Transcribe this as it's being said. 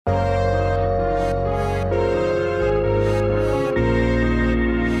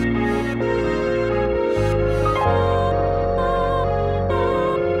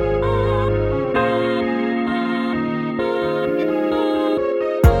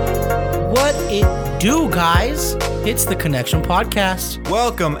What it do, guys? It's the Connection Podcast.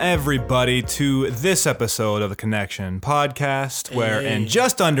 Welcome, everybody, to this episode of the Connection Podcast, where in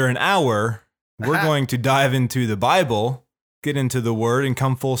just under an hour, we're going to dive into the Bible, get into the Word, and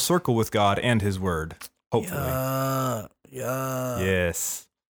come full circle with God and His Word. Hopefully. Yes.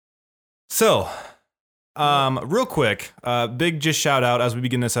 So, real quick, big just shout out as we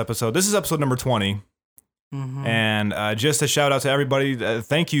begin this episode. This is episode number 20. Mm-hmm. And just a shout out to everybody.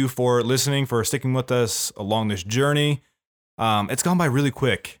 Thank you for listening, for sticking with us along this journey. It's gone by really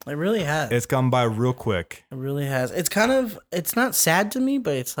quick. It really has. It's gone by real quick. It really has. It's not sad to me,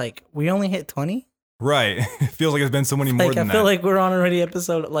 but it's like we only hit 20. Right. It feels like it's been so many more than that. I feel like we're on already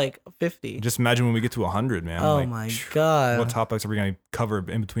episode 50. Just imagine when we get to 100, man. Oh my God. What topics are we going to cover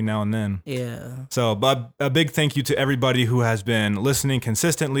in between now and then? Yeah. So, but a big thank you to everybody who has been listening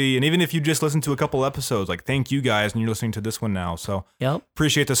consistently. And even if you just listened to a couple episodes, like thank you guys, and you're listening to this one now. So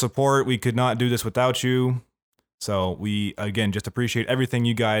appreciate the support. We could not do this without you. So we, again, just appreciate everything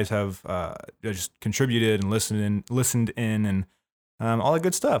you guys have just contributed and listened in and all that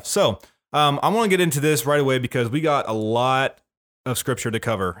good stuff. So, I want to get into this right away because we got a lot of scripture to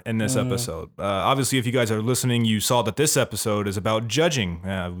cover in this episode. Obviously, if you guys are listening, you saw that this episode is about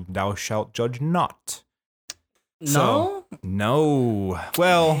judging. Thou shalt judge not. No? No.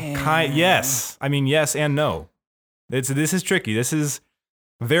 Well, yes. I mean, yes and no. This is tricky. This is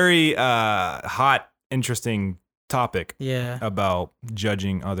very hot, interesting topic about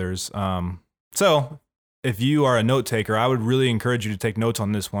judging others. So if you are a note taker, I would really encourage you to take notes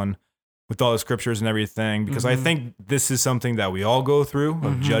on this one, with all the scriptures and everything, because I think this is something that we all go through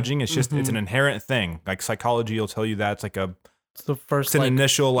of judging. It's just, it's an inherent thing. Like psychology will tell you that it's like it's an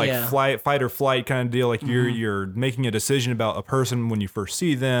initial fight or flight kind of deal. Like you're making a decision about a person when you first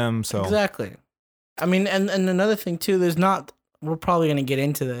see them. So exactly. I mean, and another thing too, we're probably going to get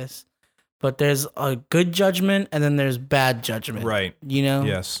into this, but there's a good judgment and then there's bad judgment. Right. You know?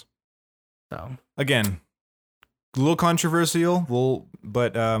 Yes. So again, a little controversial,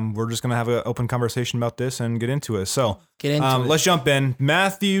 but we're just going to have an open conversation about this and get into it. So let's jump in.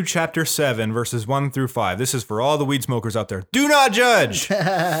 Matthew chapter 7, verses 1 through 5. This is for all the weed smokers out there. Do not judge.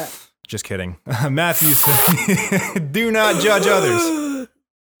 Just kidding. Matthew says, do not judge others,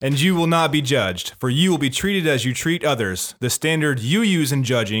 and you will not be judged, for you will be treated as you treat others. The standard you use in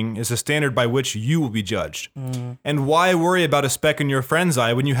judging is the standard by which you will be judged. And why worry about a speck in your friend's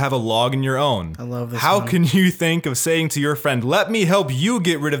eye when you have a log in your own? I love this. How can you think of saying to your friend, let me help you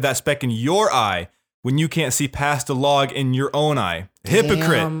get rid of that speck in your eye, when you can't see past a log in your own eye?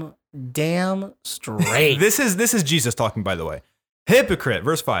 Hypocrite. Damn straight. This is Jesus talking, by the way. Hypocrite.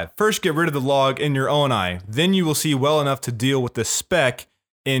 Verse 5. First get rid of the log in your own eye. Then you will see well enough to deal with the speck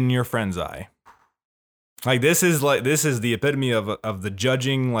in your friend's eye. Like this is the epitome of the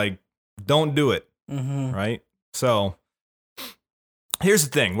judging. Like, don't do it. Right. So here's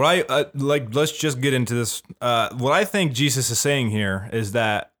the thing. What I let's just get into this. What I think Jesus is saying here is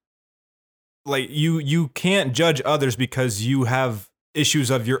that like you can't judge others because you have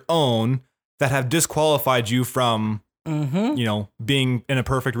issues of your own that have disqualified you from being in a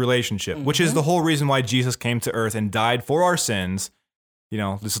perfect relationship, which is the whole reason why Jesus came to earth and died for our sins.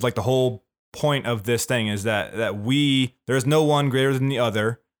 This is like the whole point of this thing is that there's no one greater than the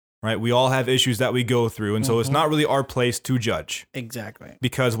other, right? We all have issues that we go through. And so it's not really our place to judge. Exactly.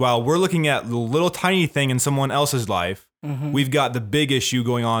 Because while we're looking at the little tiny thing in someone else's life, we've got the big issue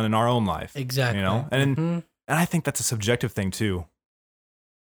going on in our own life. Exactly. And I think that's a subjective thing too.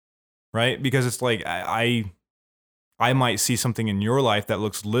 Right? Because it's like, I might see something in your life that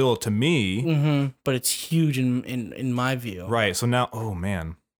looks little to me, but it's huge in my view. Right. So now, oh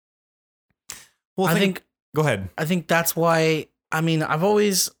man. Well, I think. Go ahead. I think that's why. I mean, I've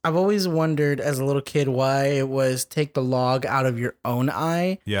always wondered as a little kid why it was take the log out of your own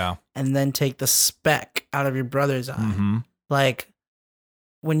eye, and then take the speck out of your brother's eye. Like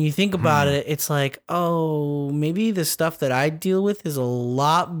when you think about it, it's like, oh, maybe the stuff that I deal with is a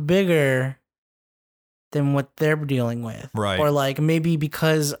lot bigger than what they're dealing with. Right. Or like maybe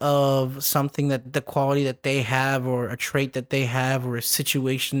because of something that the quality that they have or a trait that they have or a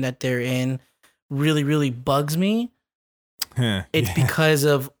situation that they're in really, really bugs me. It's because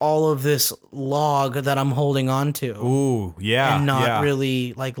of all of this log that I'm holding on to. Ooh, yeah. And not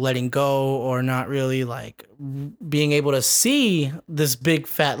really like letting go or not really like being able to see this big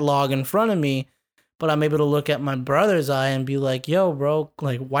fat log in front of me. But I'm able to look at my brother's eye and be like, yo, bro,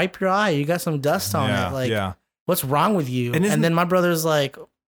 like wipe your eye. You got some dust on it. Like, what's wrong with you? And then my brother's like,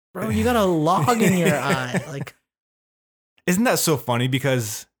 bro, you got a log in your eye. Like, isn't that so funny?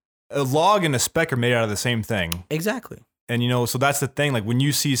 Because a log and a speck are made out of the same thing. Exactly. And, so that's the thing. Like when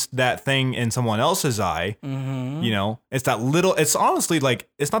you see that thing in someone else's eye, it's that little, it's honestly like,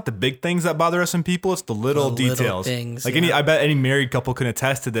 it's not the big things that bother us in people. It's the little details. Things, like I bet any married couple can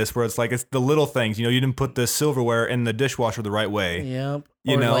attest to this, where it's like, it's the little things, you didn't put the silverware in the dishwasher the right way. Yep.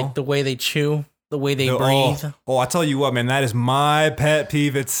 Like the way they chew, the way they breathe. Oh, I tell you what, man, that is my pet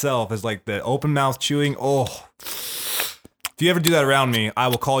peeve itself, is like the open mouth chewing. Oh, if you ever do that around me, I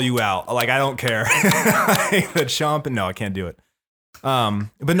will call you out. Like, I don't care. The chomping. No, I can't do it.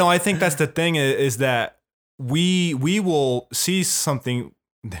 But no, I think that's the thing is that we will see something.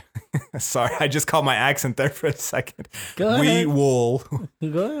 Sorry, I just caught my accent there for a second. Go ahead. We will.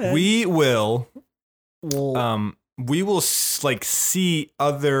 Go ahead. We will. We will like see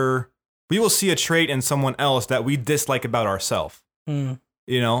other. We will see a trait in someone else that we dislike about ourselves. That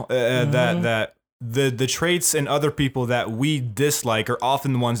the traits in other people that we dislike are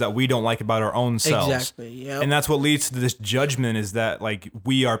often the ones that we don't like about our own selves. Exactly. Yep. And that's what leads to this judgment, is that like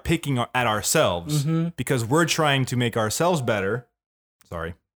we are picking at ourselves because we're trying to make ourselves better.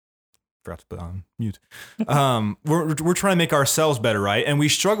 Sorry. Forgot to put on mute. We're trying to make ourselves better, right? And we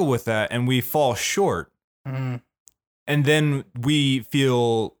struggle with that and we fall short. And then we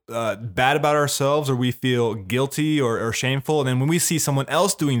feel bad about ourselves, or we feel guilty or shameful. And then when we see someone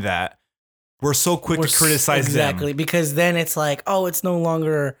else doing that, we're so quick to criticize them. Exactly, because then it's like, oh, it's no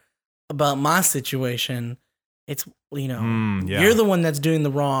longer about my situation. It's, you're the one that's doing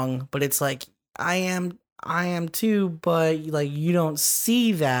the wrong, but it's like, I am too, but like, you don't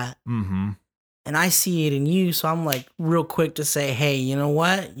see that. And I see it in you. So I'm like real quick to say, hey, you know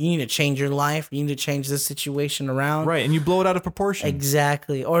what? You need to change your life. You need to change this situation around. Right. And you blow it out of proportion.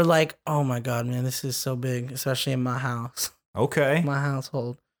 Exactly. Or like, oh my God, man, this is so big, especially in my house. Okay. My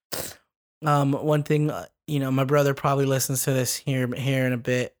household. One thing, my brother probably listens to this here in a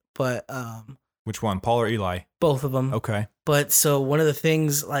bit, but which one, Paul or Eli? Both of them. Okay. But so one of the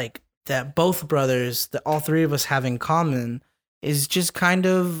things like that both brothers, that all three of us have in common, is just kind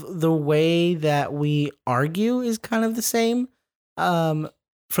of the way that we argue is kind of the same. For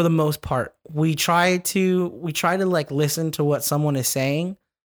the most part, we try to like listen to what someone is saying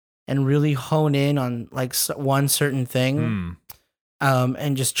and really hone in on like one certain thing,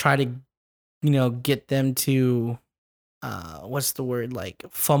 and just try to get them to, what's the word? Like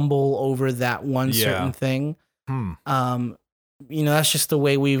fumble over that one certain thing. That's just the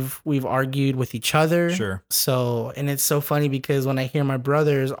way we've argued with each other. Sure. So, and it's so funny because when I hear my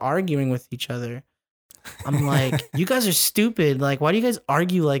brothers arguing with each other, I'm like, you guys are stupid. Like, why do you guys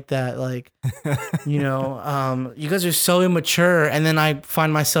argue like that? Like, you guys are so immature. And then I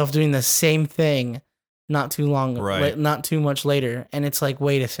find myself doing the same thing not too much later. And it's like,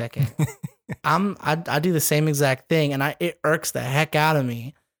 wait a second. I do the same exact thing, and it irks the heck out of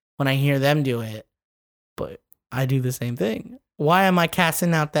me when I hear them do it. But I do the same thing. Why am I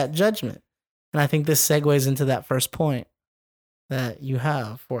casting out that judgment? And I think this segues into that first point that you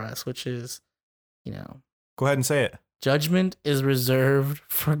have for us, which is, go ahead and say it. Judgment is reserved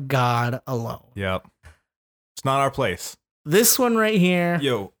for God alone. Yep. It's not our place. This one right here.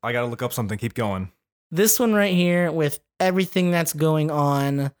 Yo, I gotta look up something. Keep going. This one right here, with everything that's going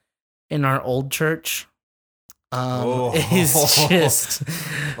on in our old church, is just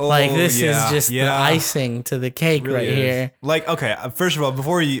like, this is just the icing to the cake really right here. Like, okay, first of all,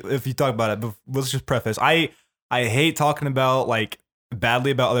 if you talk about it, let's just preface. I hate talking about like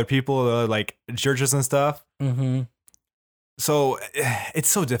badly about other people, like churches and stuff. So it's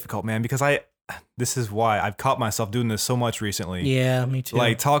so difficult, man, because this is why I've caught myself doing this so much recently. Yeah, me too.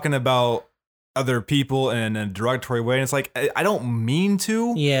 Like talking about other people in a derogatory way, and it's like, I don't mean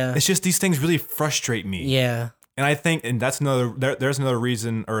to. Yeah. It's just these things really frustrate me. Yeah. And I think, and that's there's another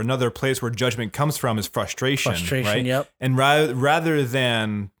reason, or another place where judgment comes from, is frustration. Right? Yep. And rather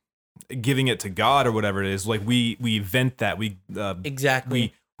than giving it to God or whatever it is, like we vent that,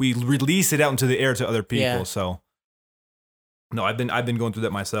 exactly, we release it out into the air to other people. Yeah. So no, I've been going through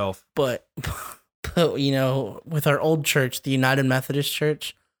that myself. But with our old church, the United Methodist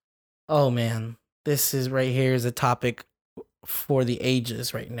Church, oh man, this is right here is a topic for the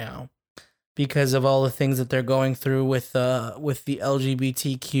ages right now, because of all the things that they're going through with the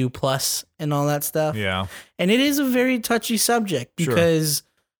LGBTQ plus and all that stuff. Yeah. And it is a very touchy subject because, sure.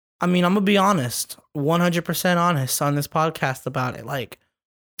 I mean, I'm going to be honest, 100% honest on this podcast about it. Like,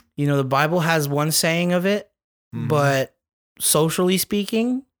 the Bible has one saying of it, but socially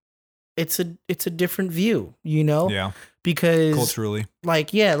speaking, it's a different view, Yeah. Because culturally,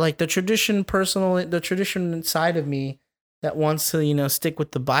 like the tradition side of me that wants to, stick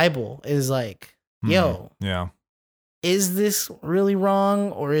with the Bible is like, yo, yeah, is this really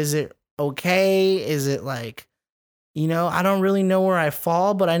wrong, or is it okay? Is it like, I don't really know where I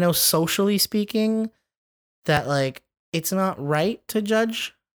fall, but I know socially speaking that like it's not right to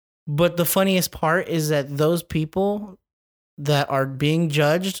judge. But the funniest part is that those people that are being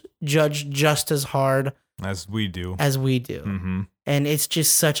judge just as hard as we do. Mm-hmm. And it's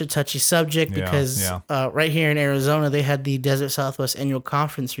just such a touchy subject because right here in Arizona, they had the Desert Southwest Annual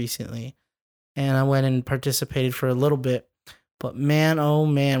Conference recently. And I went and participated for a little bit. But man, oh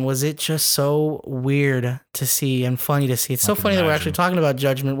man, was it just so weird to see and funny to see. It's so funny that we're actually talking about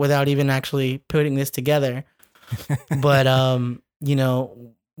judgment without even actually putting this together. But,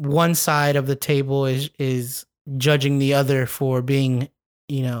 one side of the table is judging the other for being,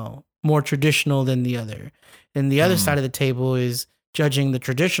 more traditional than the other. And the other side of the table is judging the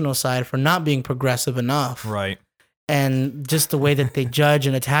traditional side for not being progressive enough. Right. And just the way that they judge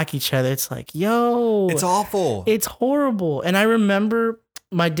and attack each other, it's like, yo. It's awful. It's horrible. And I remember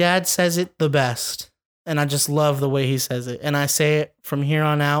my dad says it the best. And I just love the way he says it. And I say it from here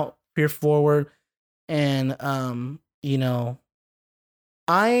on out, here forward. And,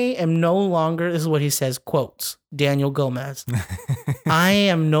 I am no longer, this is what he says, quotes, Daniel Gomez. I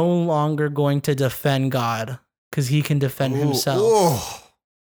am no longer going to defend God because he can defend himself.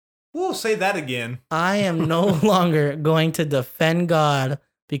 We'll say that again. I am no longer going to defend God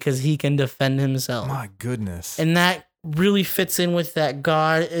because he can defend himself. My goodness. And that really fits in with that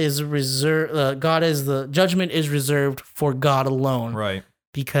God is reserved. Judgment is reserved for God alone. Right.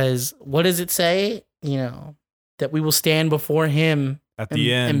 Because what does it say? That we will stand before him at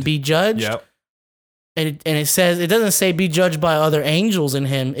the end and be judged. Yep. And it says, it doesn't say be judged by other angels in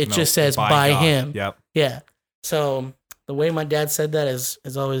him. It just says by him. Yep. Yeah. So the way my dad said that has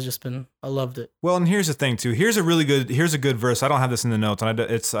always just been, I loved it. Well, and here's the thing too. Here's a good verse. I don't have this in the notes, and I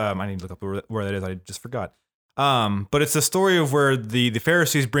need to look up where that is. I just forgot. But it's the story of where the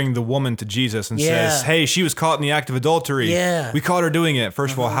Pharisees bring the woman to Jesus and says, "Hey, she was caught in the act of adultery. Yeah, we caught her doing it."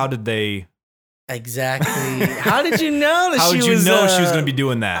 First of all, how did they? Exactly. How did you know? How did you know she was going to be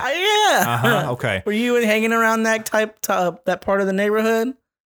doing that? Yeah. Okay. Were you hanging around that that part of the neighborhood?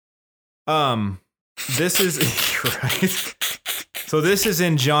 This is right. So this is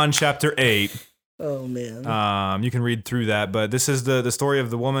in John chapter 8. Oh man. You can read through that, but this is the story of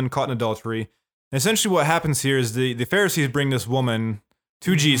the woman caught in adultery. And essentially, what happens here is the Pharisees bring this woman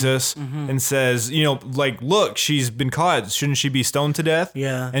to Jesus and says, look, she's been caught. Shouldn't she be stoned to death?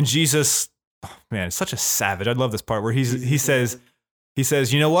 Yeah. And Jesus, man, it's such a savage. I love this part where he says,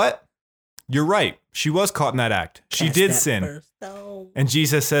 you know what? You're right. She was caught in that act. She did sin. And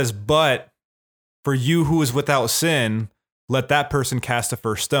Jesus says, but for you who is without sin, let that person cast the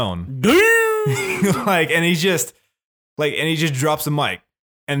first stone. And he just drops the mic.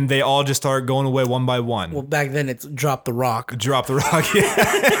 And they all just start going away one by one. Well, back then it's drop the rock. Drop the rock,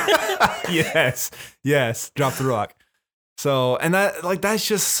 yeah. yes, drop the rock. So, and that's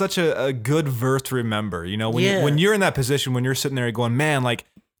just such a good verse to remember. When you're in that position, when you're sitting there going, man,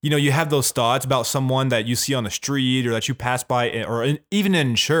 you have those thoughts about someone that you see on the street or that you pass by, or even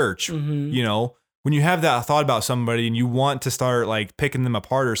in church, when you have that thought about somebody and you want to start picking them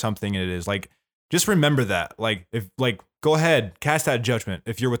apart or something, it is just remember that. Go ahead, cast that judgment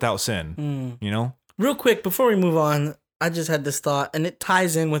if you're without sin, Real quick, before we move on, I just had this thought, and it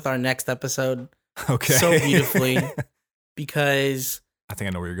ties in with our next episode so beautifully, because I think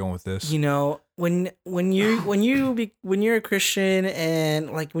I know where you're going with this. When you're a Christian and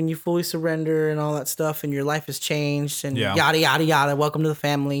when you fully surrender and all that stuff, and your life has changed and yada yada yada, welcome to the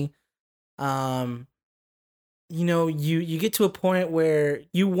family. You get to a point where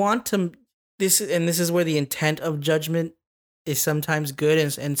you want to. This is where the intent of judgment is sometimes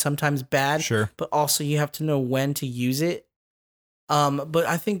good and sometimes bad. Sure. But also you have to know when to use it. But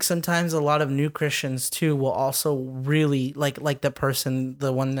I think sometimes a lot of new Christians too will also really like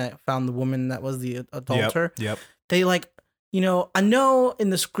the one that found the woman that was the adulterer. Yep. They I know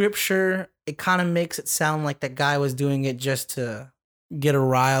in the scripture it kind of makes it sound like that guy was doing it just to get a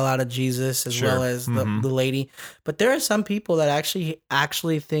rile out of Jesus as well as the lady. But there are some people that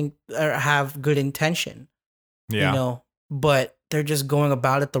actually think or have good intention. Yeah. But they're just going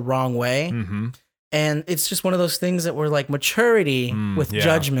about it the wrong way. Mm-hmm. And it's just one of those things that we're maturity with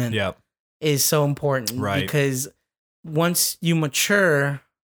judgment is so important. Right. Because once you mature,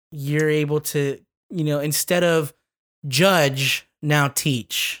 you're able to, instead of judge, now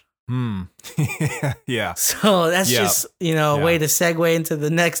teach. Yeah. So that's just, a way to segue into the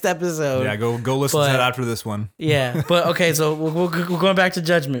next episode. Yeah, go listen to that after this one. Yeah. But okay, so we're going back to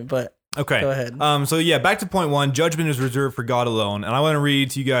judgment, but okay. Go ahead. Back to point 1, judgment is reserved for God alone. And I want to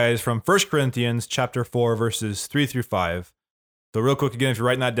read to you guys from 1 Corinthians chapter 4, verses 3 through 5. So real quick, again, if you're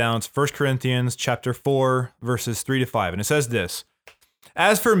writing that down, it's 1 Corinthians chapter 4, verses 3-5. And it says this: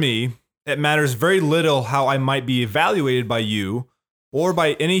 "As for me, it matters very little how I might be evaluated by you or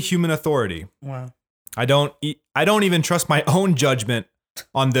by any human authority. Wow. I don't even trust my own judgment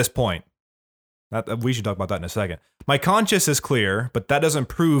on this point." We should talk about that in a second. "My conscience is clear, but that doesn't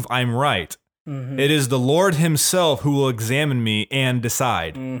prove I'm right. Mm-hmm. It is the Lord himself who will examine me and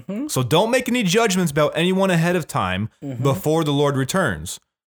decide. Mm-hmm. So don't make any judgments about anyone ahead of time before the Lord returns.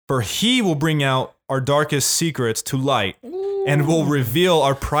 For he will bring out our darkest secrets to light and will reveal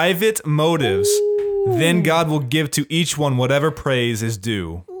our private motives. Then God will give to each one whatever praise is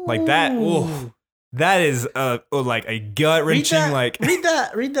due." Like that. Ooh, that is like a gut wrenching.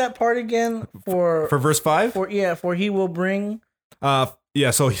 Read that part again for verse 5. For he will bring.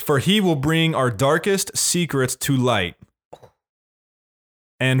 So for he will bring our darkest secrets to light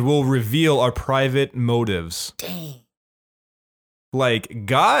and will reveal our private motives. Dang. Like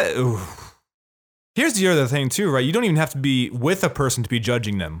God. Ooh. Here's the other thing too, right? You don't even have to be with a person to be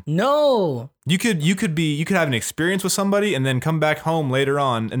judging them. No. You could have an experience with somebody and then come back home later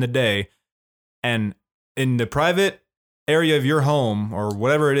on in the day, and in the private area of your home or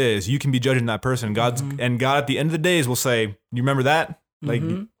whatever it is, you can be judging that person. And God at the end of the days will say, "You remember that?" Like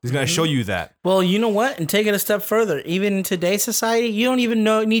he's going to show you that. Well, you know what? And take it a step further. Even in today's society, you don't even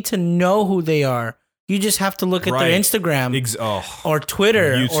need to know who they are. You just have to look at their Instagram or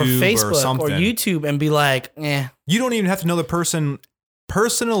Twitter YouTube or Facebook or YouTube and be like, eh. You don't even have to know the person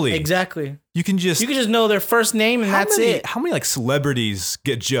personally. Exactly. You can just know their first name and that's it. How many like celebrities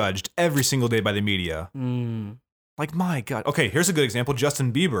get judged every single day by the media? Like, my God. Okay, here's a good example.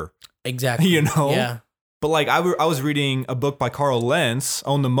 Justin Bieber. Exactly. You know? Yeah. But like I was reading a book by Carl Lentz,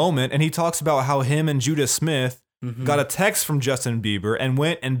 Own the Moment, and he talks about how him and Judah Smith got a text from Justin Bieber and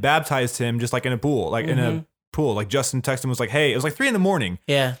went and baptized him just like in a pool. Like in a pool. Like Justin texted him, was like, "Hey," it was like 3 a.m.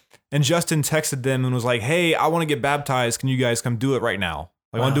 Yeah. And Justin texted them and was like, "Hey, I want to get baptized. Can you guys come do it right now?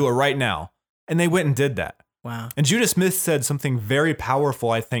 Like, I want to do it right now." And they went and did that. Wow. And Judah Smith said something very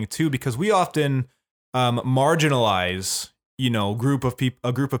powerful, I think, too, because we often marginalize, a group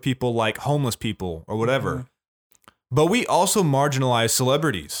of people like homeless people or whatever. But we also marginalize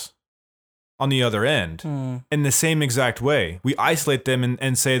celebrities on the other end in the same exact way. We isolate them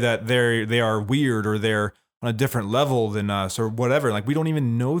and say that they are weird or they're on a different level than us or whatever. Like, we don't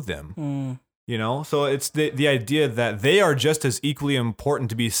even know them. So it's the idea that they are just as equally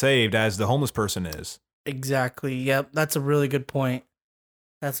important to be saved as the homeless person is. Exactly. Yep. That's a really good point.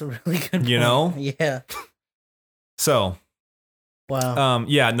 That's a really good point. Yeah. So. Wow.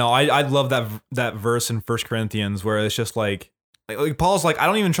 I love that verse in 1 Corinthians where it's just like Paul's like, I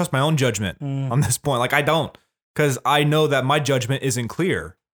don't even trust my own judgment on this point. Like, I don't, because I know that my judgment isn't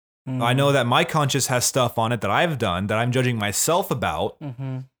clear. I know that my conscience has stuff on it that I've done that I'm judging myself about.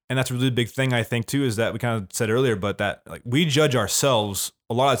 And that's a really big thing, I think, too, is that we kind of said earlier, but that like we judge ourselves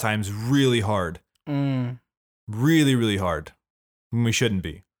a lot of times really hard. Really, really hard when we shouldn't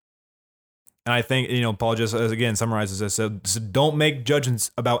be. And I think, Paul just, again, summarizes this. So don't make judgments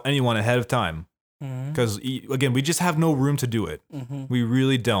about anyone ahead of time. Because, again, we just have no room to do it. We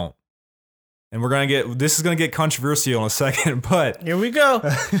really don't. And this is going to get controversial in a second, but. Here we go.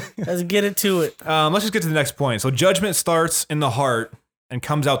 Let's get into it. Let's just get to the next point. So judgment starts in the heart and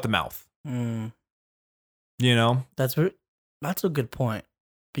comes out the mouth. That's a good point.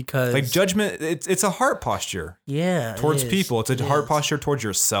 Because like judgment, it's a heart posture. Yeah. Towards people. It's a heart posture towards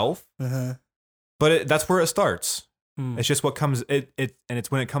yourself. But that's where it starts. It's just what comes and it's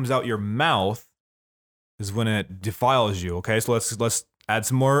when it comes out your mouth is when it defiles you. Okay, so let's add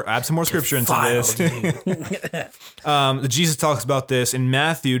some more scripture into this. Jesus talks about this in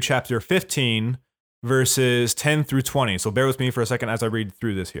Matthew chapter 15, verses 10 through 20. So bear with me for a second as I read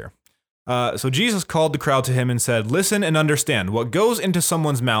through this here. So Jesus called the crowd to him and said, "Listen and understand. What goes into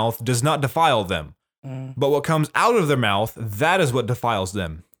someone's mouth does not defile them, but what comes out of their mouth, that is what defiles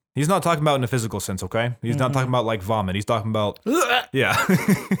them." He's not talking about in a physical sense, okay? He's not talking about like vomit. He's talking about, yeah.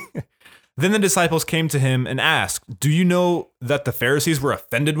 Then the disciples came to him and asked, "Do you know that the Pharisees were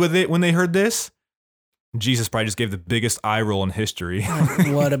offended with it when they heard this?" Jesus probably just gave the biggest eye roll in history.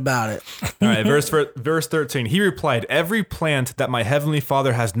 What about it? All right, verse 13. He replied, "Every plant that my heavenly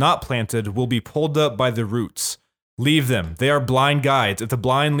Father has not planted will be pulled up by the roots. Leave them. They are blind guides. If the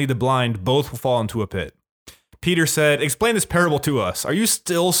blind lead the blind, both will fall into a pit." Peter said, "Explain this parable to us. Are you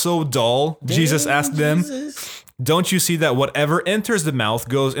still so dull?" Jesus asked them. "Don't you see that whatever enters the mouth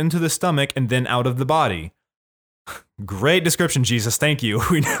goes into the stomach and then out of the body?" Great description, Jesus. Thank you.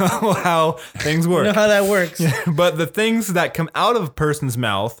 We know how things work. We know how that works. But the things that come out of a person's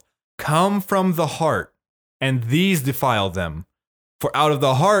mouth come from the heart, and these defile them. For out of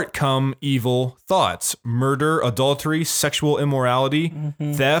the heart come evil thoughts, murder, adultery, sexual immorality,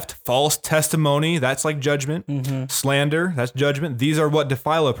 theft, false testimony, that's like judgment, slander, that's judgment. These are what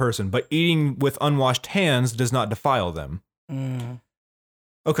defile a person, but eating with unwashed hands does not defile them.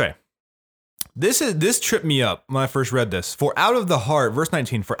 Okay. This tripped me up when I first read this. For out of the heart, verse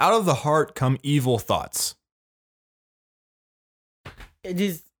 19, for out of the heart come evil thoughts.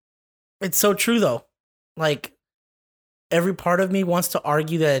 It's so true though. Like, every part of me wants to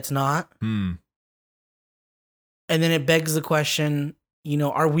argue that it's not. And then it begs the question,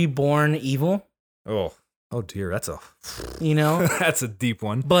 are we born evil? Oh dear, that's a that's a deep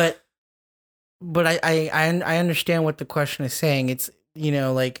one. But I understand what the question is saying. It's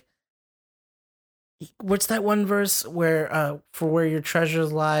like, what's that one verse where for where your treasure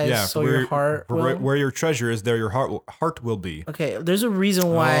lies, so your heart where your treasure is, there your heart will be. Okay, there's a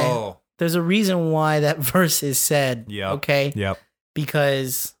reason why. There's a reason why that verse is said. Yeah. Okay. Yep.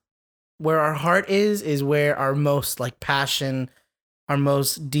 Because where our heart is where our most passion, our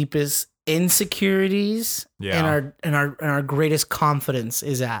most deepest insecurities, and our greatest confidence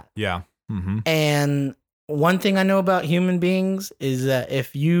is at. Yeah. And one thing I know about human beings is that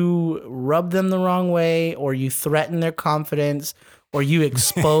if you rub them the wrong way, or you threaten their confidence, or you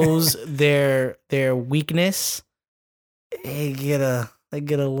expose their weakness, they get a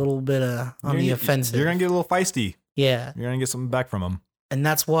little bit on the offensive. You're going to get a little feisty. Yeah. You're going to get something back from them. And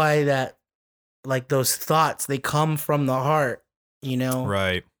that's why that, those thoughts, they come from the heart,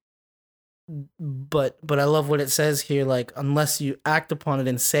 Right. But I love what it says here. Unless you act upon it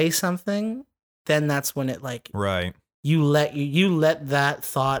and say something, then that's when it right. You let that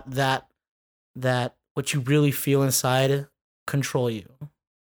thought, that what you really feel inside control you.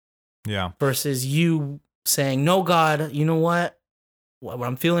 Yeah. Versus you saying, no, God, you know what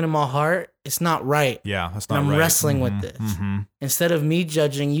I'm feeling in my heart, it's not right. Yeah, that's not right. I'm wrestling with this. Instead of me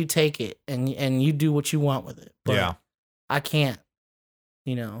judging, you take it and you do what you want with it. But I can't,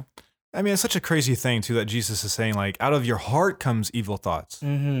 I mean, it's such a crazy thing too that Jesus is saying, out of your heart comes evil thoughts,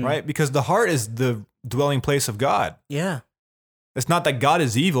 right? Because the heart is the dwelling place of God. Yeah. It's not that God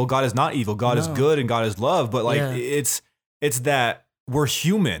is evil. God is not evil. God is good and God is love. But it's that we're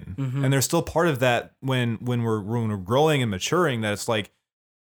human, and there's still part of that when we're growing and maturing. That it's I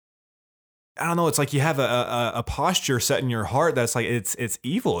don't know. It's like you have a posture set in your heart that's it's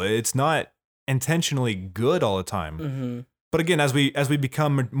evil. It's not intentionally good all the time. But again, as we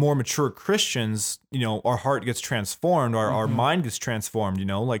become more mature Christians, our heart gets transformed, our mind gets transformed.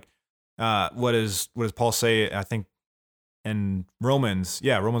 What does Paul say? I think in Romans,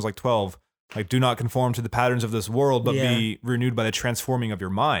 Romans 12. Do not conform to the patterns of this world, but be renewed by the transforming of your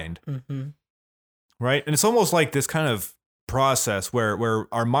mind. Right? And it's almost like this kind of process where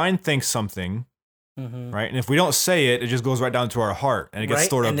our mind thinks something, right? And if we don't say it, it just goes right down to our heart and it gets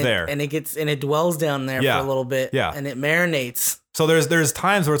stored up there. And it dwells down there for a little bit. Yeah. And it marinates. So there's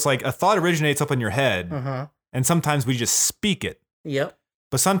times where it's a thought originates up in your head, and sometimes we just speak it. Yep.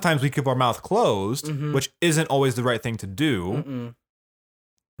 But sometimes we keep our mouth closed, which isn't always the right thing to do.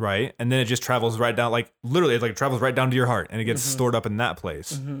 Right? And then it just travels right down, literally, it travels right down to your heart, and it gets stored up in that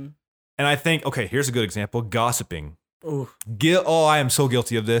place. And I think, okay, here's a good example: gossiping. Ooh. I am so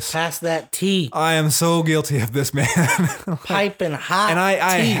guilty of this. Pass that tea. I am so guilty of this, man. Piping hot. And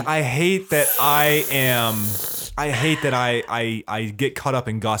I hate that I get caught up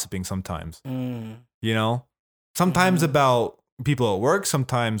in gossiping sometimes. Sometimes about people at work,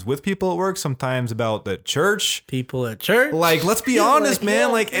 sometimes with people at work, sometimes about the church. People at church. Let's be honest,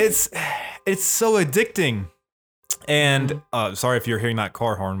 man. It's so addicting. And sorry if you're hearing that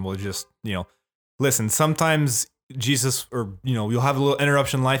car horn. We'll just, listen, sometimes Jesus, or, you'll have a little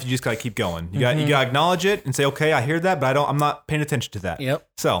interruption in life. You just got to keep going. You got to acknowledge it and say, okay, I hear that, but I'm not paying attention to that. Yep.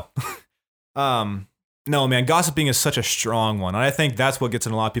 So, no, man, gossiping is such a strong one. And I think that's what gets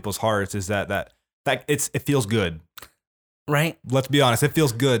in a lot of people's hearts is that it feels good. Right. Let's be honest. It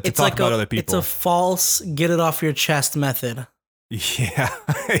feels good to talk about other people. It's a false get it off your chest method. Yeah,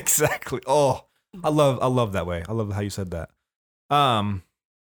 exactly. Oh, I love that way. I love how you said that.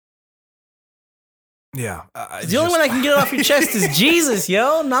 Yeah. The only one that can get it off your chest is Jesus,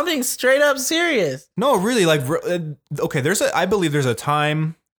 yo. Not being straight up serious. No, really. Okay, I believe there's a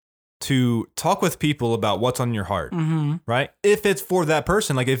time to talk with people about what's on your heart, right? If it's for that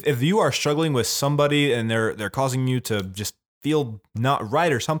person, if you are struggling with somebody and they're causing you to just feel not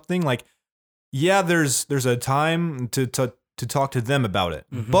right or something, there's a time to talk to them about it.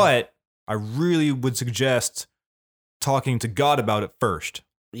 But I really would suggest talking to God about it first.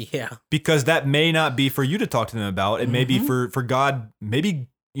 Yeah. Because that may not be for you to talk to them about. It may be for God. Maybe,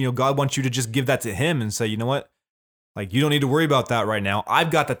 God wants you to just give that to him and say, you know what? Like, you don't need to worry about that right now. I've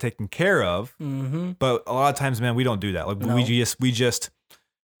got that taken care of. Mm-hmm. But a lot of times, man, we don't do that. Like, no.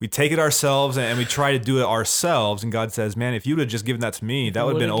 we take it ourselves and we try to do it ourselves. And God says, man, if you would have just given that to me, that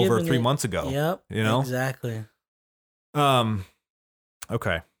would have been over 3 months ago. Yep. You know? Exactly.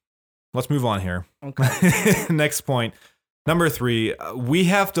 Okay. Let's move on here. Okay. Next point. Number 3, we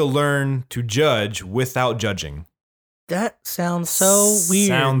have to learn to judge without judging. That sounds so weird.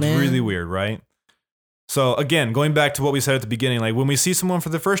 Sounds really weird, right? So again, going back to what we said at the beginning, like when we see someone for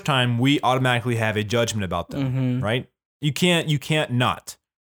the first time, we automatically have a judgment about them, right? You can't not.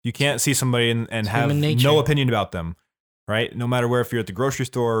 You can't see somebody and have no opinion about them, right? No matter where, if you're at the grocery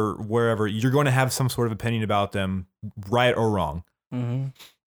store or wherever, you're going to have some sort of opinion about them, right or wrong. Mm-hmm.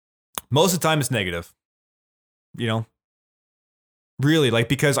 Most of the time it's negative, you know? Really, like,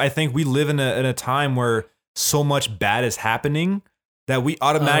 because I think we live in a time where so much bad is happening that we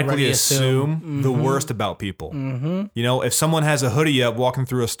automatically assume the worst about people. Mm-hmm. You know, if someone has a hoodie up walking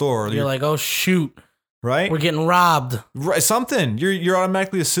through a store, you're like, oh shoot, right? We're getting robbed. Right, something. You're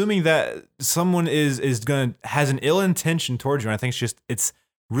automatically assuming that someone has an ill intention towards you. And I think it's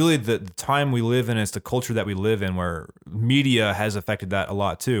really the time we live in. It's the culture that we live in, where media has affected that a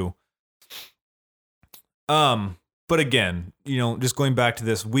lot too. But again, you know, just going back to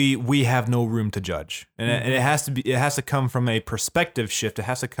this, we have no room to judge, and it has to come from a perspective shift. It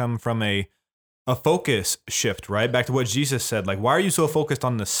has to come from a focus shift, right? Back to what Jesus said, like, why are you so focused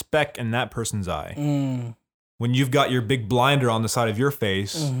on the speck in that person's eye when you've got your big blinder on the side of your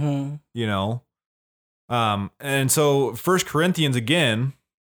face, you know? And so 1 Corinthians again,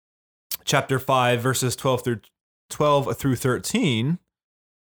 chapter 5, verses 12 through 13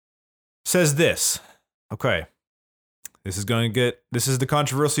 says this. Okay. This is the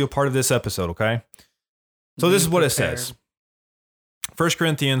controversial part of this episode, okay? So this is what it says. 1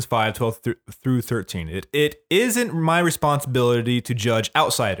 Corinthians 5, 12 through 13. It isn't my responsibility to judge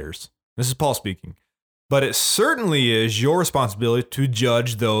outsiders. This is Paul speaking. But it certainly is your responsibility to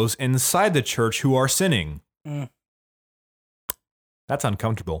judge those inside the church who are sinning. That's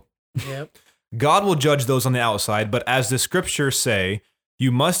uncomfortable. Yep. God will judge those on the outside, but as the scriptures say,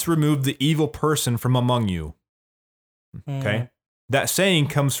 you must remove the evil person from among you. Okay. That saying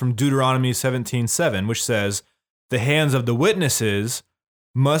comes from Deuteronomy 17:7, which says, the hands of the witnesses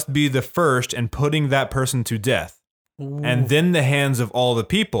must be the first in putting that person to death, and then the hands of all the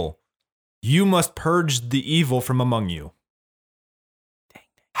people. You must purge the evil from among you. Dang.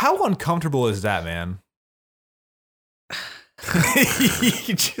 How uncomfortable is that, man?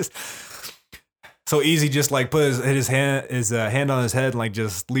 He just so easy, just like put his hand on his head and like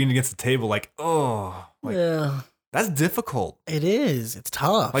just lean against the table, like, oh, like, yeah. That's difficult. It is. It's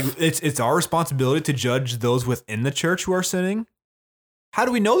tough. Like, it's our responsibility to judge those within the church who are sinning. How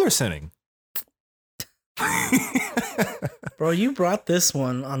do we know they're sinning? Bro, you brought this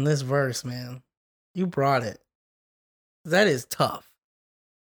one on this verse, man. You brought it. That is tough.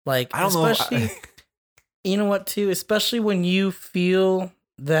 Like, I don't know. You know what, too? Especially when you feel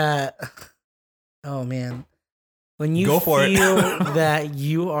that. Oh, man. When you feel that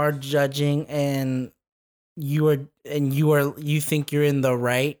you are judging and you think you're in the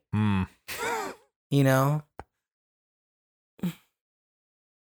right, you know,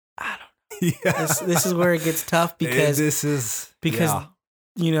 I don't know. Yeah. This is where it gets tough because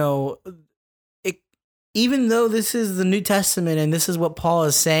you know, even though this is the New Testament and this is what Paul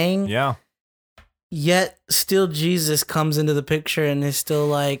is saying, yeah, yet still Jesus comes into the picture and is still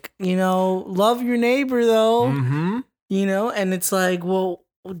like, you know, love your neighbor though, you know, and it's like, well,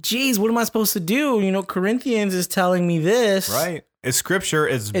 geez, what am I supposed to do? You know, Corinthians is telling me this. Right. It's scripture.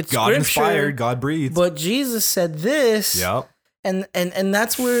 It's God inspired, God breathed. But Jesus said this. Yep. And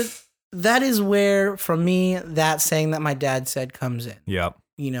that is where, for me, that saying that my dad said comes in. Yep.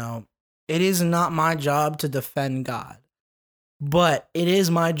 You know, it is not my job to defend God. But it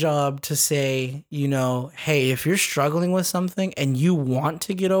is my job to say, you know, hey, if you're struggling with something and you want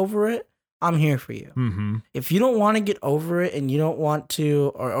to get over it, I'm here for you. Mm-hmm. If you don't want to get over it and you don't want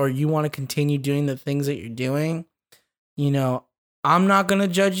to, or you want to continue doing the things that you're doing, you know, I'm not going to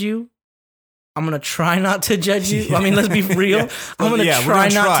judge you. I'm going to try not to judge you. Yeah. I mean, let's be real. Yeah. I'm going to try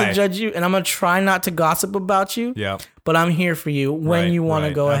not to judge you, and I'm going to try not to gossip about you. Yeah. But I'm here for you when you want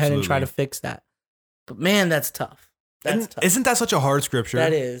to go ahead and try to fix that. But man, that's tough. Tough. Isn't that such a hard scripture?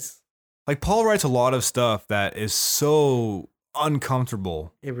 That is. Like, Paul writes a lot of stuff that is so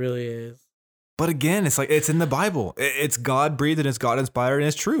uncomfortable. It really is. But again, it's like, it's in the Bible. It's God breathed and it's God inspired and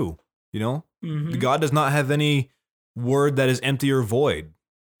it's true. You know, God does not have any word that is empty or void.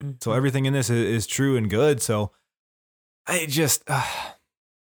 So everything in this is true and good. So I just, I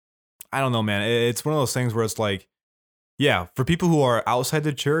don't know, man. It's one of those things where it's like, Yeah, for people who are outside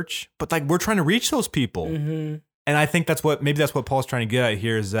the church, but like we're trying to reach those people. Mm-hmm. And I think that's what Paul's trying to get at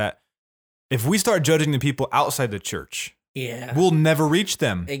here is that if we start judging the people outside the church, we'll never reach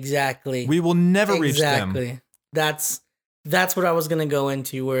them. Exactly. We will never reach them. Exactly. That's what I was going to go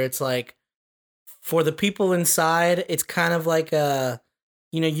into, where it's like, for the people inside, it's kind of like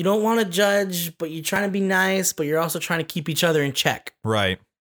you don't want to judge, but you're trying to be nice, but you're also trying to keep each other in check. Right.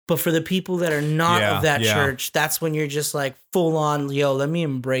 But for the people that are not of that church, that's when you're just like full on, yo, let me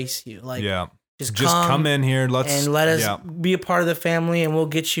embrace you. Like, just come in here. Let us be a part of the family, and we'll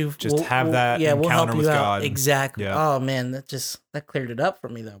get you. We'll help you out. God. Exactly. Yeah. Oh man, that cleared it up for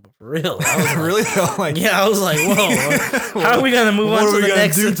me though. But for real, I was really like, I was like, whoa, how are we gonna move on to the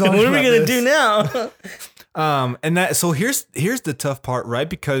next? What are we gonna do now? And that so here's the tough part, right?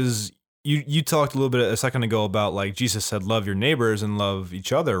 Because you talked a little bit a second ago about like Jesus said, love your neighbors and love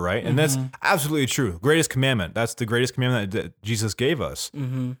each other, right? And that's absolutely true. Greatest commandment. That's the greatest commandment that Jesus gave us.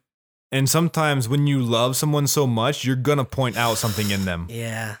 Mm-hmm. And sometimes when you love someone so much, you're going to point out something in them.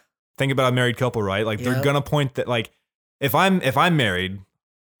 Yeah. Think about a married couple, right? Like they're going to point that, like, if I'm married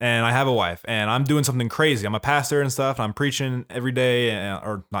and I have a wife and I'm doing something crazy, I'm a pastor and stuff, and I'm preaching every day,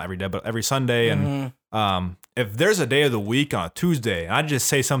 or not every day, but every Sunday. And if there's a day of the week on a Tuesday and I just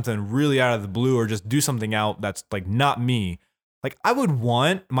say something really out of the blue or just do something out that's like not me, like I would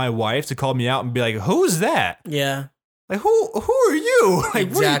want my wife to call me out and be like, who's that? Yeah. Like, who are you?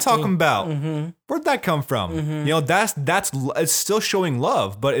 Like, What are you talking about? Mm-hmm. Where'd that come from? Mm-hmm. You know, that's it's still showing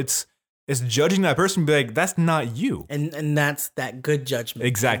love, but it's judging that person and be like, that's not you. And that's that good judgment.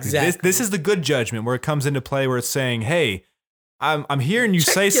 Exactly. This is the good judgment where it comes into play, where it's saying, hey, I'm hearing you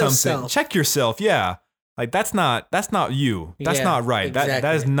say something. Check yourself. Yeah. Like that's not you. That's not right. Exactly.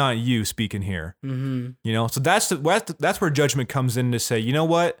 That is not you speaking here. Mm-hmm. You know, so that's where judgment comes in to say, you know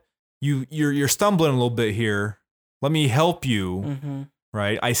what? You're stumbling a little bit here. Let me help you,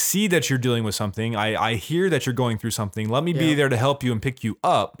 right? I see that you're dealing with something. I hear that you're going through something. Let me be there to help you and pick you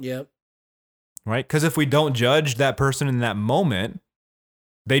up. Yep. Right? Because if we don't judge that person in that moment,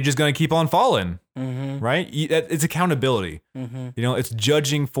 they're just going to keep on falling, right? It's accountability. Mm-hmm. You know, it's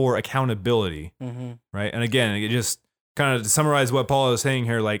judging for accountability, right? And again, it just kind of to summarize what Paul is saying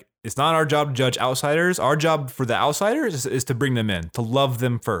here, like, it's not our job to judge outsiders. Our job for the outsiders is to bring them in, to love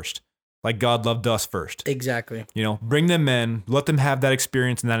them first. Like God loved us first. Exactly. You know, bring them in, let them have that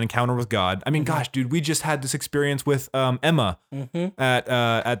experience and that encounter with God. I mean, gosh, dude, we just had this experience with Emma at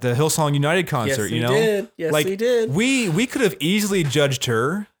the Hillsong United concert. Yes, we did. We could have easily judged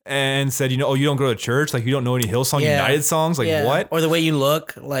her and said, you know, oh, you don't go to church, like you don't know any Hillsong United songs, like what? Or the way you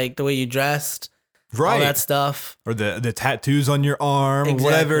look, like the way you dressed. Right. All that stuff. Or the tattoos on your arm, or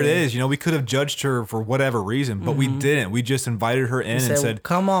whatever it is. You know, we could have judged her for whatever reason, but we didn't. We just invited her in and said,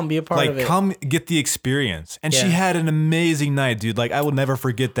 come on, be a part of it. Like, come get the experience. And she had an amazing night, dude. Like, I will never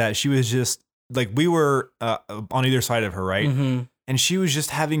forget that. She was just, like, we were on either side of her, right? Mm-hmm. And she was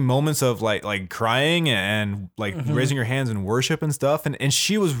just having moments of, like crying and, like, raising her hands in worship and stuff. And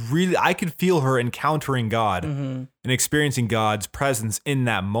she was really, I could feel her encountering God and experiencing God's presence in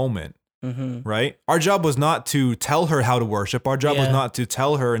that moment. Mm-hmm. Right? Our job was not to tell her how to worship. Our job was not to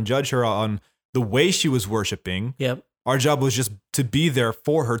tell her and judge her on the way she was worshiping. Yep. Our job was just to be there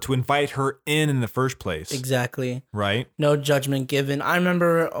for her, to invite her in the first place. Exactly. Right? No judgment given. I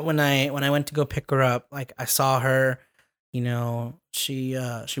remember when I went to go pick her up, like I saw her, you know, she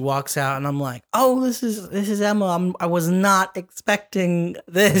walks out and I'm like, oh, this is Emma. I was not expecting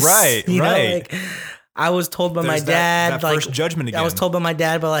this. Right. You right. know, like, I was told by my dad, that like, first judgment again. I was told by my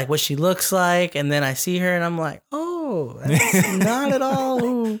dad, but like what she looks like, and then I see her, and I'm like, oh, that's not at all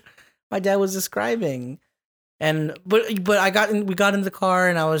who my dad was describing. And but we got in the car,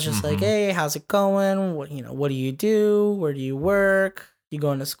 and I was just like, hey, how's it going? What do you do? Where do you work? You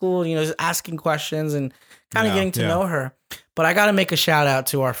going to school? You know, just asking questions and kind of getting to know her. But I got to make a shout out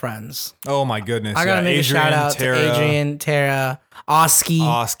to our friends. Oh my goodness! I got to make a shout out to Adrian, Tara, Oski.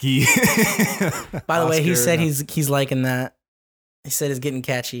 By the way, he said he's liking that. He said it's getting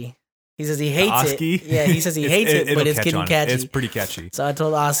catchy. He says he hates it. Yeah, he says he hates it, but it's getting catchy. It's pretty catchy. So I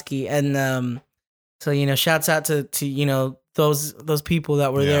told Oski, and so you know, shouts out to you know those people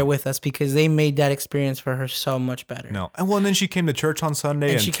that were there with us, because they made that experience for her so much better. No, and then she came to church on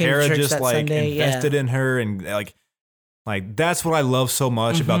Sunday, and Tara just like Sunday, invested in her, and like that's what I love so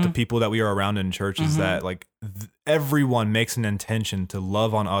much about the people that we are around in church is that like everyone makes an intention to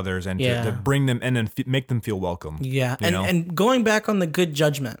love on others and to bring them in and make them feel welcome. Yeah, and going back on the good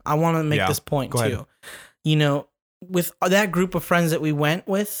judgment, I want to make this point too. Ahead. You know, with that group of friends that we went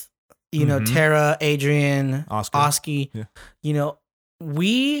with, you know, Tara, Adrian, Oski, you know,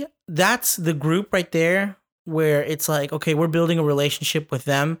 that's the group right there where it's like, okay, we're building a relationship with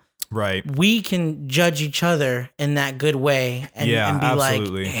them. Right. We can judge each other in that good way and be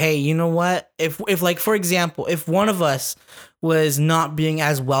absolutely. like, hey, you know what? If like, for example, if one of us was not being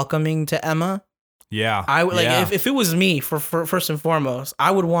as welcoming to Emma, I would like if it was me for first and foremost,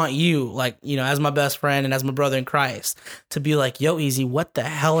 I would want you, like, you know, as my best friend and as my brother in Christ, to be like, yo, Easy, what the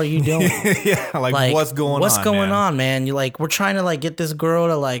hell are you doing? like what's going on, man? You like, we're trying to like get this girl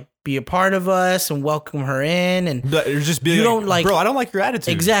to like be a part of us and welcome her in, and you're just being like, bro, I don't like your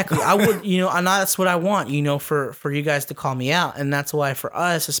attitude. Exactly. I would, you know, and that's what I want, you know, for you guys to call me out, and that's why for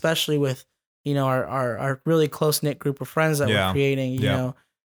us, especially with, you know, our really close knit group of friends that we're creating, you know.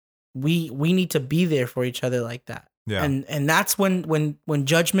 We need to be there for each other like that. Yeah. And that's when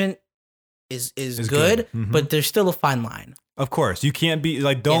judgment is good, mm-hmm. but there's still a fine line. Of course. You can't be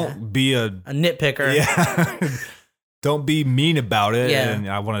like, don't be a nitpicker. Yeah. Don't be mean about it. Yeah. And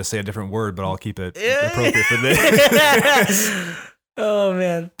I want to say a different word, but I'll keep it appropriate for this. Oh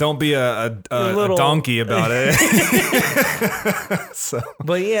man! Don't be a donkey about it.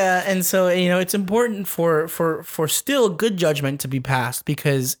 But yeah, and so, you know, it's important for still good judgment to be passed,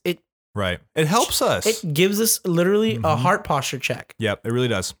 because it helps us. It gives us literally a heart posture check. Yep, it really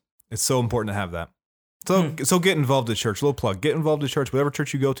does. It's so important to have that. So get involved at church. Little plug. Get involved at church. Whatever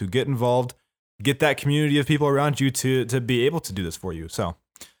church you go to, get involved. Get that community of people around you to be able to do this for you. So,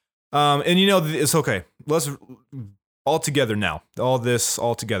 and you know, it's okay. Let's. All together now, all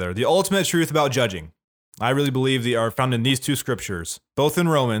together. The ultimate truth about judging, I really believe they are found in these two scriptures, both in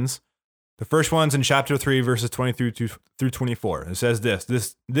Romans. The first one's in chapter 3, verses 20 through 24. It says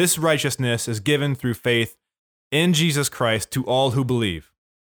this righteousness is given through faith in Jesus Christ to all who believe.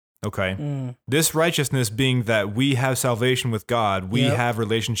 Okay. This righteousness being that we have salvation with God, we have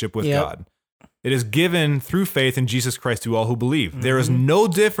relationship with God. It is given through faith in Jesus Christ to all who believe. Mm-hmm. There is no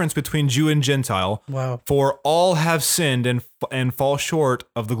difference between Jew and Gentile. Wow. For all have sinned and fall short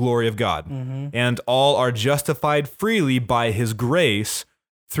of the glory of God. Mm-hmm. And all are justified freely by his grace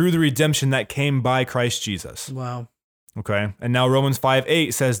through the redemption that came by Christ Jesus. Wow. Okay. And now Romans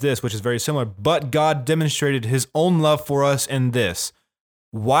 5:8 says this, which is very similar. But God demonstrated his own love for us in this: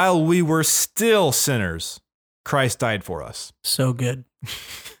 while we were still sinners, Christ died for us. So good.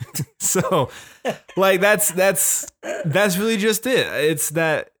 So, like, that's really just it. It's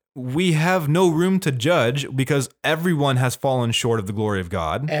that we have no room to judge because everyone has fallen short of the glory of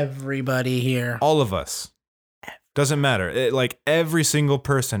God. Everybody here. All of us. Doesn't matter. Like, every single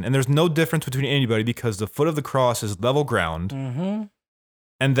person. And there's no difference between anybody because the foot of the cross is level ground. Mm-hmm.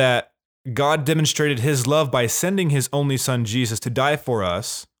 And that God demonstrated his love by sending his only son, Jesus, to die for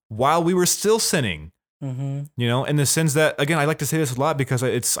us while we were still sinning. Mm-hmm. You know, and the sins that, again, I like to say this a lot because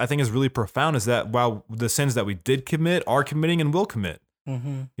I think it's really profound, is that while the sins that we did commit, are committing, and will commit,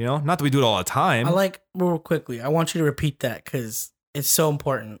 you know, not that we do it all the time. I like, real quickly, I want you to repeat that because it's so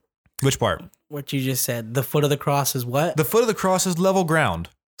important. Which part? What you just said. The foot of the cross is what? The foot of the cross is level ground.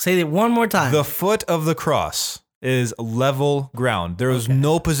 Say it one more time. The foot of the cross is level ground. There is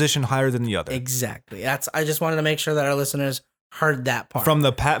no position higher than the other. Exactly. I just wanted to make sure that our listeners heard that part. From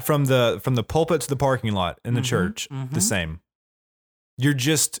the pulpit to the parking lot in the church, the same. You're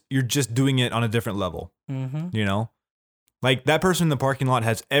just doing it on a different level. Mm-hmm. You know, like that person in the parking lot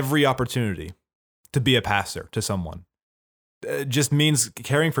has every opportunity to be a pastor to someone. It just means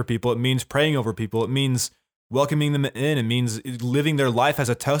caring for people. It means praying over people. It means welcoming them in. It means living their life as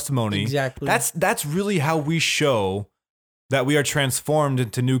a testimony. Exactly. That's really how we show that we are transformed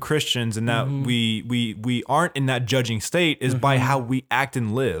into new Christians, and that we aren't in that judging state is by how we act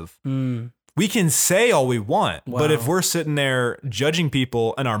and live. We can say all we want, but if we're sitting there judging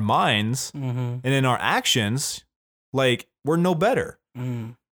people in our minds and in our actions, like, we're no better.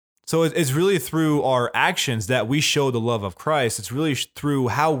 So it's really through our actions that we show the love of Christ. It's really through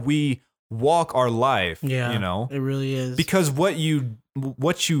how we walk our life. Yeah, you know, it really is. Because what you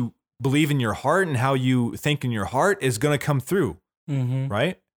believe in your heart and how you think in your heart is going to come through,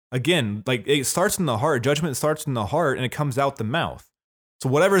 right? Again, like, it starts in the heart. Judgment starts in the heart and it comes out the mouth. So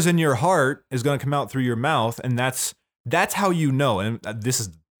whatever's in your heart is going to come out through your mouth, and that's how you know. And this is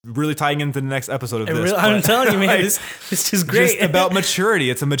really tying into the next episode of this. I'm telling you, man, like, this is great. Just about maturity.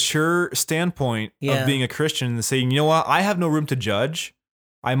 It's a mature standpoint of being a Christian and saying, you know what, I have no room to judge.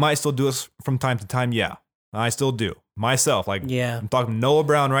 I might still do this from time to time. Yeah, I still do. Myself, like, I'm talking Noah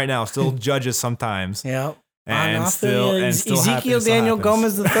Brown right now, still judges sometimes. Yeah. And still Ezekiel Daniel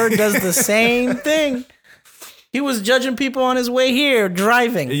Gomez III does the same thing. He was judging people on his way here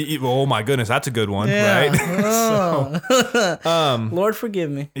driving. Oh my goodness, that's a good one, right? Oh. So, Lord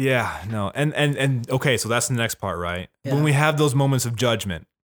forgive me. Yeah, no. And okay, so that's the next part, right? Yeah. When we have those moments of judgment,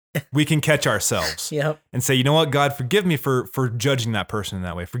 we can catch ourselves. And say, you know what, God, forgive me for judging that person in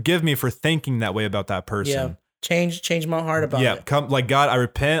that way. Forgive me for thinking that way about that person. Yeah. Change my heart about it. Yeah, come, like, God, I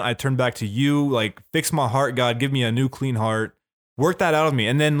repent. I turn back to you. Like, fix my heart, God. Give me a new clean heart. Work that out of me.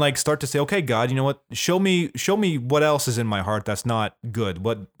 And then, like, start to say, okay, God, you know what? Show me what else is in my heart that's not good.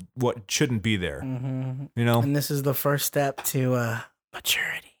 What shouldn't be there. You know? And this is the first step to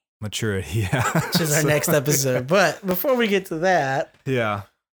maturity. Maturity, yeah. Which is our next episode. But before we get to that. Yeah.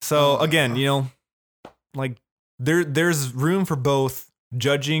 So, again, you know, like, there's room for both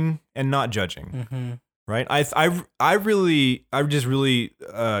judging and not judging. Right. I just really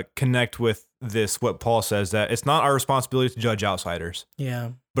connect with this, what Paul says, that it's not our responsibility to judge outsiders.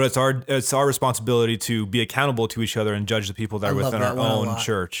 Yeah. But it's our responsibility to be accountable to each other and judge the people that are within our own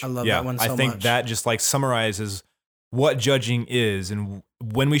church. I love that one so much. I think that just like summarizes what judging is and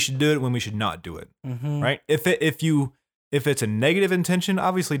when we should do it, when we should not do it. Right. If it's a negative intention,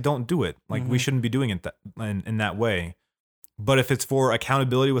 obviously don't do it. Like we shouldn't be doing it in that way. But if it's for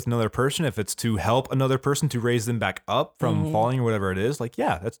accountability with another person, if it's to help another person to raise them back up from falling or whatever it is, like,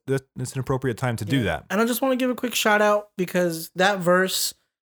 yeah, that's an appropriate time to do that. And I just want to give a quick shout out because that verse,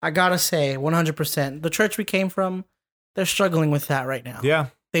 I gotta say, 100%, the church we came from, they're struggling with that right now. Yeah.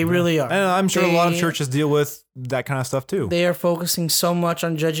 They really are. And I'm sure a lot of churches deal with that kind of stuff too. They are focusing so much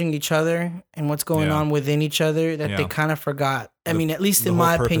on judging each other and what's going on within each other that they kind of forgot. I mean, at least in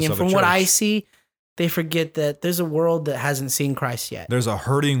my opinion, from what I see, they forget that there's a world that hasn't seen Christ yet. There's a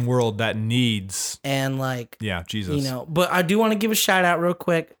hurting world that needs. And like, Jesus. You know, but I do want to give a shout out real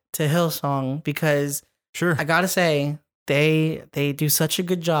quick to Hillsong because I gotta say they do such a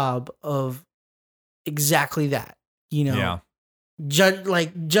good job of exactly that. You know,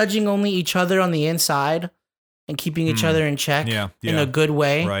 judging only each other on the inside and keeping each other in check in a good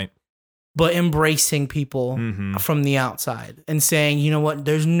way. Right. But embracing people from the outside and saying, you know what,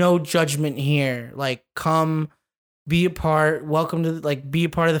 there's no judgment here. Like, come be a part. Welcome to, like, be a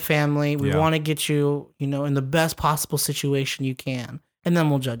part of the family. We want to get you, you know, in the best possible situation you can. And then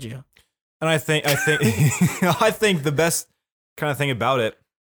we'll judge you. And I think I think the best kind of thing about it,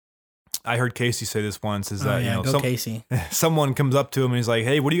 I heard Casey say this once, is that, you know, Casey. Someone comes up to him and he's like,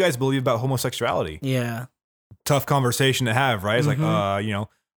 hey, what do you guys believe about homosexuality? Yeah. Tough conversation to have, right? It's like, you know.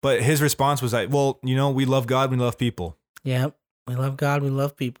 But his response was like, well, you know, we love God, we love people. Yep. We love God, we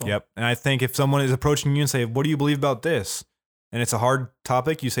love people. Yep. And I think if someone is approaching you and say, what do you believe about this? And it's a hard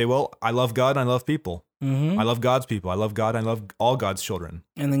topic, you say, well, I love God and I love people. I love God's people. I love God. I love all God's children.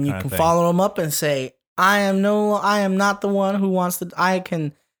 And then you can follow them up and say, I am not the one who wants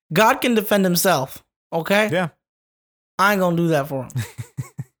to, God can defend himself. Okay? Yeah. I ain't going to do that for him.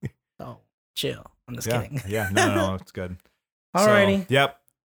 So chill. I'm just kidding. Yeah. No, it's good. Alrighty. So, yep.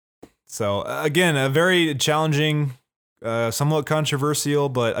 So, again, a very challenging, somewhat controversial,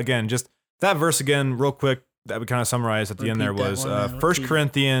 but again, just that verse again, real quick, that we kind of summarized at the end there was 1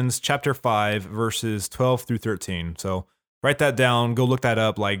 Corinthians chapter 5, verses 12 through 13. So write that down, go look that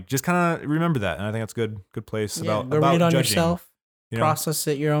up, like just kind of remember that. And I think that's a good place about read on judging. Yourself, process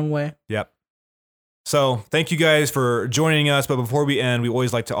it your own way. Yep. So thank you guys for joining us. But before we end, we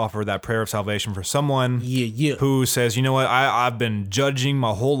always like to offer that prayer of salvation for someone who says, you know what, I've been judging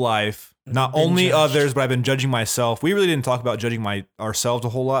my whole life, not only others, but I've been judging myself. We really didn't talk about judging ourselves a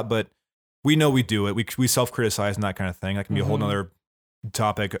whole lot, but we know we do it. We self-criticize and that kind of thing. That can be a whole nother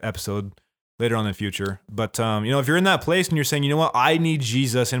topic episode later on in the future. But, you know, if you're in that place and you're saying, you know what, I need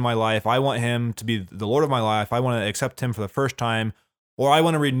Jesus in my life. I want him to be the Lord of my life. I want to accept him for the first time. Or I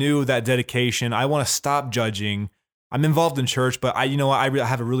want to renew that dedication. I want to stop judging. I'm involved in church, but I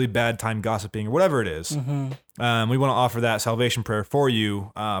have a really bad time gossiping or whatever it is. We want to offer that salvation prayer for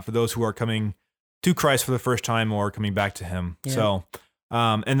you, for those who are coming to Christ for the first time or coming back to him. Yeah. So,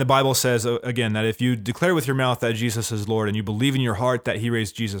 and the Bible says, again, that if you declare with your mouth that Jesus is Lord and you believe in your heart that he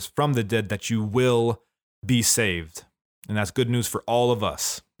raised Jesus from the dead, that you will be saved. And that's good news for all of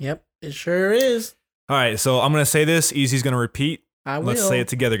us. Yep, it sure is. All right, so I'm going to say this. Easy's going to repeat. I will. Let's say it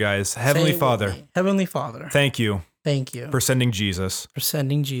together, guys. Heavenly Father. Heavenly Father. Thank you. Thank you. For sending Jesus.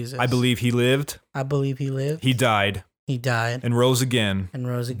 I believe he lived. He died. And rose again.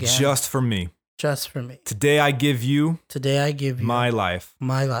 Just for me. Today I give you. My life.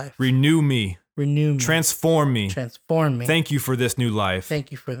 Renew me. Transform me. Thank you for this new life.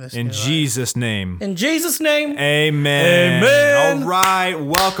 In Jesus' name. Amen. All right.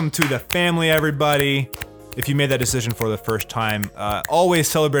 Welcome to the family, everybody. If you made that decision for the first time, always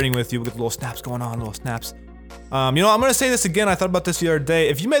celebrating with you. We get little snaps going on, little snaps. You know, I'm going to say this again. I thought about this the other day.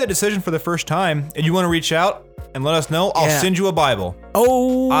 If you made that decision for the first time and you want to reach out and let us know, I'll send you a Bible.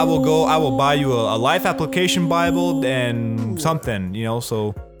 Oh. I will buy you a life application Bible and something, you know,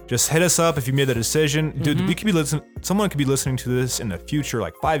 so just hit us up if you made the decision. Dude, we could be someone could be listening to this in the future,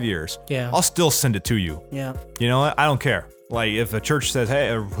 like 5 years. Yeah. I'll still send it to you. Yeah. You know what? I don't care. Like if a church says, hey,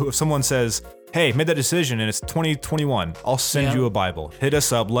 or if someone says, hey, made that decision and it's 2021, I'll send you a Bible. Hit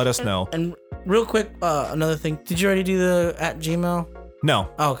us up. Let us know. And real quick, another thing. Did you already do the @Gmail? No.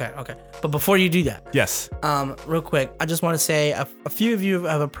 Oh, okay. But before you do that, yes. Real quick, I just want to say a few of you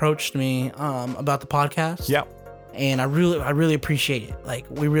have approached me about the podcast. Yeah. And I really appreciate it. Like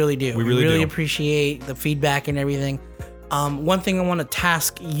we really do. We really do. Appreciate the feedback and everything. One thing I want to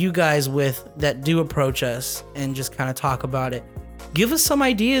task you guys with that do approach us and just kind of talk about it. Give us some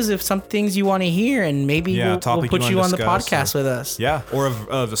ideas of some things you want to hear, and maybe we'll put you on the podcast with us. Yeah, or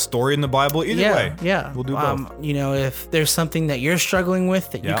of a story in the Bible. Either way. Yeah, we'll do both. You know, if there's something that you're struggling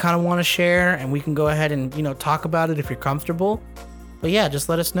with that you kind of want to share, and we can go ahead and talk about it if you're comfortable. But yeah, just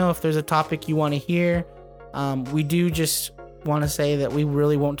let us know if there's a topic you want to hear. We do just want to say that we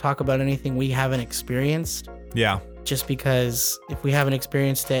really won't talk about anything we haven't experienced. Yeah. Just because if we haven't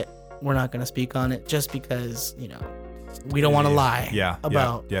experienced it, we're not going to speak on it. Just because we don't want to lie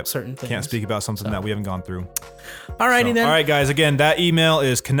about certain things. Can't speak about something that we haven't gone through. Alrighty then. All right, guys. Again, that email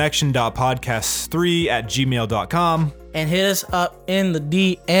is connection.podcast3@gmail.com. And hit us up in the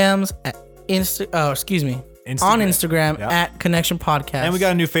DMs at on Instagram at Connection Podcast. And we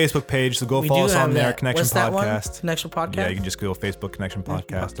got a new Facebook page, so go follow us on there, Connection What's Podcast. That one? Connection Podcast? Yeah, you can just go Facebook Connection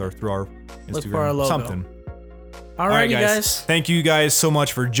Podcast or through our Instagram. Look for our logo. Something. All right, guys. Thank you guys so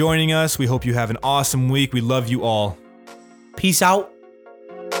much for joining us. We hope you have an awesome week. We love you all. Peace out.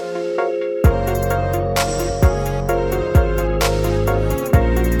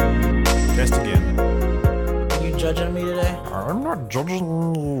 Test again. Are you judging me today? I'm not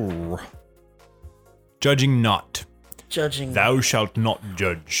judging. Judging not. Judging. Thou shalt not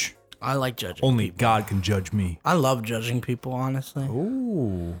judge. I like judging. Only people. God can judge me. I love judging people, honestly.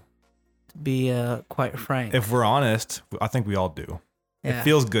 Ooh. To be quite frank. If we're honest, I think we all do. Yeah. It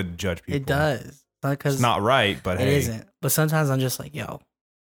feels good to judge people. It does. It's not right, but it hey. It isn't. But sometimes I'm just like, yo,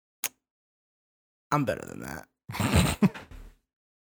 I'm better than that.